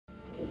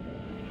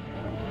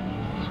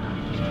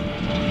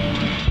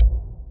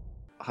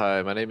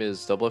Hi, my name is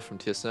Doublelift from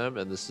TSM,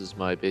 and this is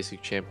my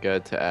basic champ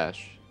guide to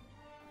Ashe.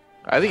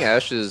 I think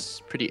Ashe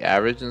is pretty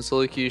average in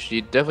solo queue.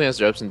 She definitely has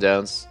her ups and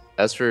downs.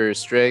 As for her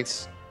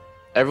strengths,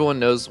 everyone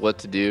knows what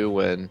to do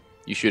when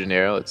you shoot an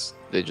arrow.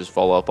 They just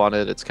follow up on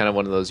it. It's kind of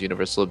one of those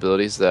universal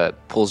abilities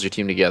that pulls your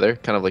team together,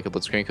 kind of like a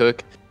blitzcrank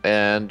hook.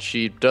 And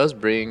she does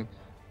bring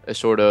a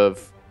sort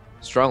of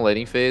strong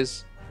laning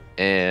phase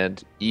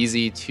and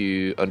easy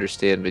to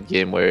understand mid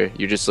game where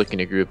you're just looking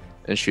to group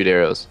and shoot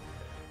arrows.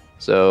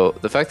 So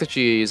the fact that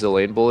she's a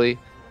lane bully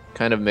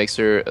kind of makes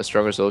her a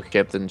stronger solo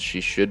camp than she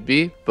should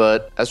be.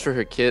 But as for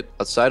her kit,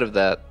 outside of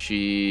that,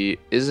 she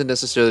isn't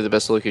necessarily the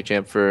best solo queue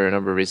champ for a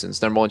number of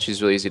reasons. Number one,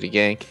 she's really easy to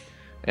gank.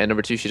 And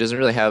number two, she doesn't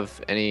really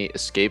have any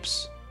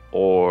escapes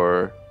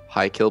or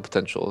high kill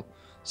potential.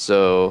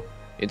 So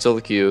in solo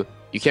queue,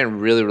 you can't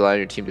really rely on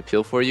your team to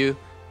peel for you.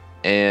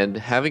 And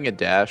having a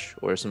dash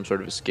or some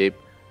sort of escape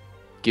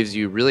gives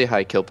you really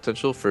high kill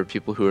potential for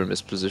people who are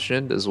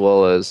mispositioned, as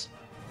well as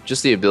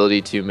just the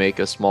ability to make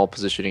a small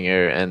positioning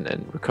error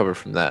and recover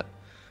from that.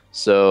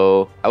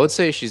 So I would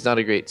say she's not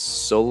a great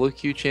solo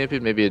queue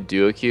champion, maybe a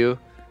duo queue.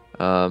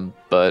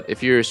 But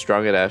if you're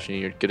strong at Ashe and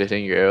you're good at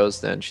hitting your arrows,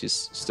 then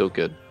she's still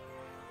good.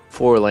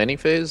 For landing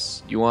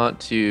phase, you want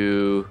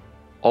to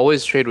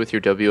always trade with your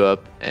W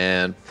up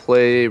and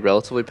play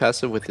relatively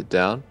passive with it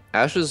down.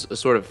 Ashe is a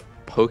sort of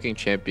poking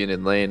champion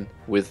in lane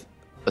with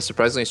a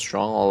surprisingly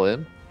strong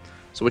all-in.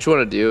 So what you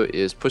want to do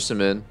is push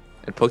them in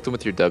and poke them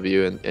with your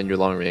W and your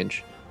long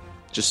range.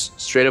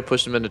 Just straight up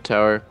push them into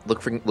tower,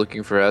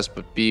 looking for S,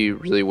 but be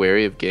really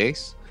wary of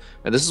ganks.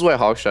 And this is why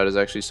Hawkshot is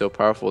actually so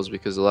powerful, is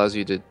because it allows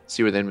you to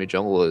see where the enemy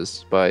jungle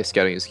is by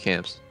scouting his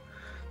camps.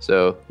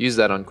 So use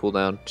that on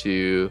cooldown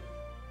to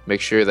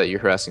make sure that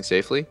you're harassing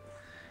safely.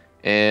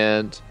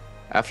 And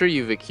after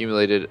you've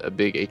accumulated a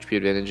big HP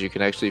advantage, you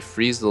can actually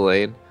freeze the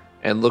lane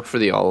and look for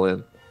the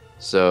all-in.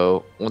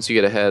 So once you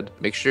get ahead,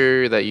 make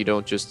sure that you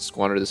don't just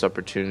squander this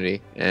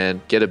opportunity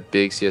and get a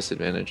big CS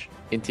advantage.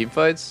 In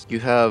teamfights, you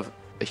have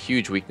a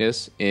huge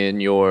weakness in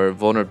your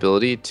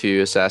vulnerability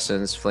to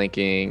assassins,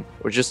 flanking,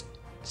 or just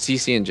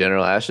CC in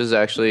general. Ashe is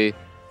actually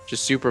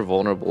just super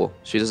vulnerable.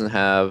 She doesn't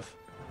have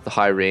the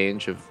high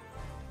range of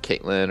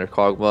Caitlyn or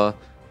Kog'Maw,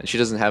 and she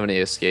doesn't have any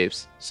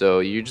escapes.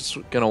 So you're just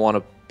going to want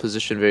to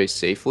position very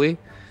safely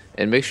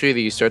and make sure that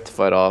you start the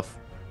fight off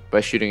by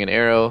shooting an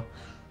arrow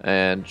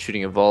and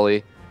shooting a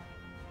volley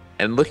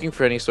and looking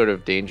for any sort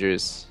of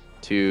dangers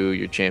to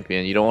your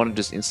champion. You don't want to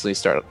just instantly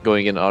start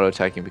going in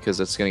auto-attacking, because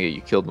that's going to get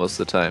you killed most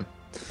of the time.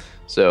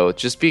 So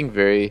just being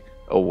very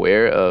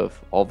aware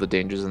of all the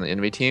dangers in the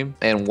enemy team.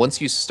 And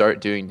once you start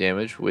doing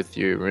damage with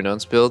your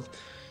Renounce build,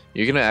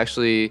 you're going to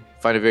actually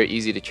find it very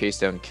easy to chase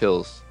down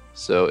kills.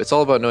 So it's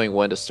all about knowing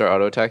when to start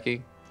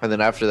auto-attacking. And then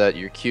after that,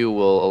 your Q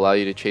will allow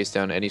you to chase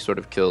down any sort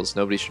of kills.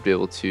 Nobody should be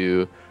able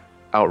to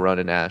outrun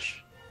an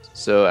Ashe.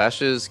 So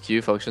Ashe's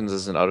Q functions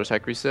as an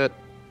auto-attack reset.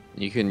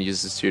 You can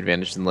use this to your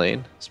advantage in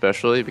lane,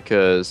 especially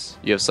because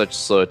you have such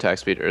slow attack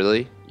speed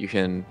early. You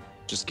can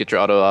just get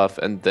your auto off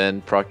and then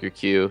proc your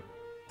Q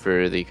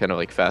for the kind of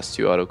like fast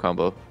 2 auto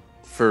combo.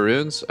 For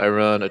runes, I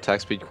run attack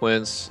speed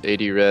quints,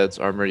 AD reds,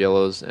 armor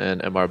yellows,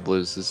 and MR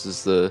blues. This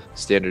is the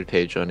standard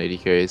page on AD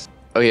carries.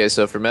 Okay,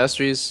 so for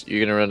masteries,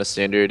 you're gonna run a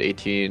standard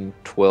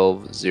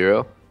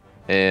 18-12-0,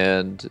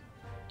 and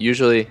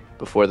usually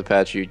before the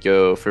patch you'd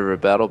go Fervor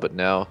of Battle, but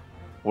now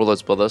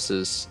Warlord's Bloodlust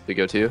is the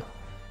go-to,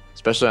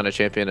 especially on a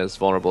champion as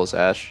vulnerable as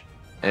Ashe.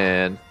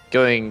 And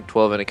going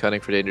 12 and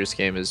accounting for dangerous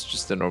game is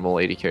just the normal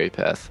AD carry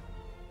path.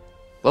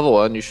 Level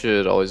 1, you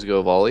should always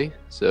go volley,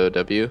 so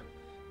W.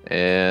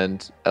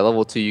 And at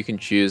level 2, you can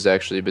choose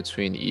actually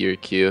between E or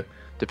Q.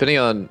 Depending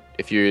on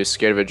if you're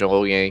scared of a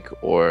jungle gank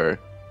or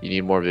you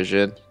need more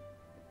vision,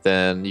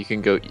 then you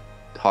can go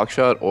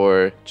Hawkshot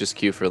or just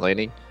Q for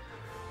laning.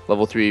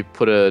 Level 3,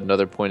 put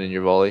another point in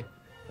your volley.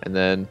 And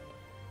then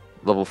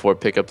level 4,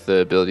 pick up the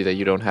ability that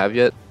you don't have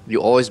yet. You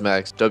always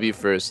max W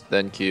first,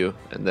 then Q,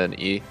 and then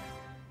E.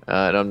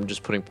 And I'm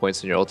just putting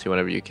points in your ulti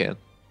whenever you can.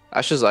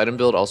 Ashe's item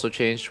build also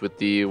changed with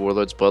the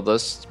Warlord's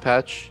Bloodlust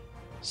patch.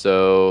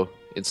 So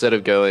instead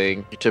of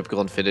going your typical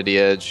Infinity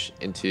Edge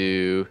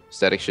into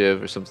Static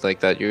Shiv or something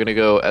like that, you're going to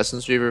go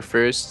Essence Reaver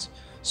first,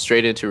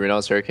 straight into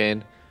Renounce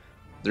Hurricane.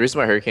 The reason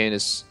why Hurricane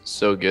is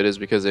so good is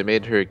because they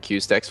made her Q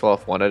stacks fall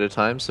off one at a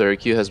time, so her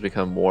Q has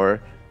become more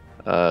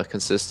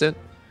consistent.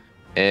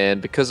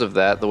 And because of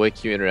that, the way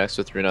Q interacts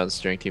with Renounce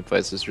during team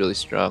fights is really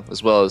strong,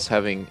 as well as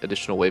having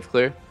additional wave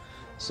clear.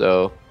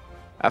 So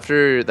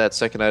after that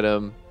second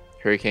item,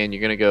 Hurricane, you're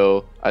going to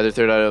go either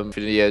third item,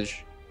 Infinity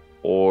Edge,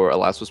 or a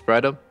Last Whisper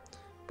item.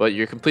 But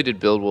your completed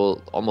build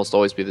will almost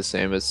always be the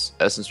same as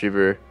Essence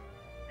Reaver,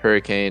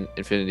 Hurricane,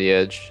 Infinity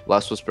Edge,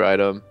 Last Whisper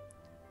item,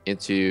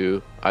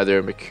 into either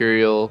a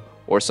Mercurial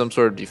or some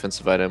sort of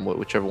defensive item,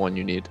 whichever one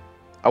you need.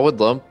 I would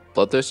lump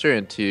Bloodthirster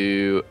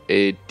into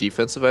a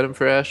defensive item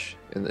for Ashe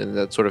in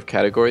that sort of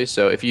category.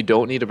 So if you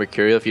don't need a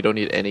Mercurial, if you don't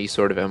need any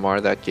sort of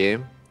MR that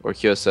game, or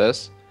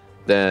QSS,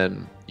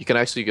 then you can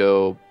actually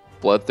go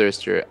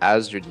Bloodthirster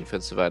as your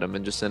defensive item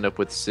and just end up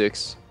with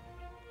 6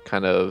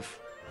 kind of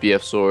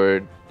BF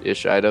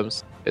sword-ish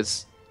items.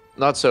 It's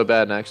not so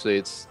bad, and actually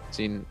it's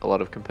seen a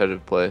lot of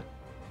competitive play.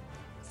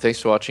 Thanks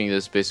for watching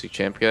this basic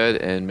champ guide,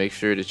 and make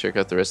sure to check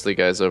out the rest of the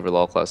guides over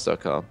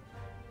lawclass.com.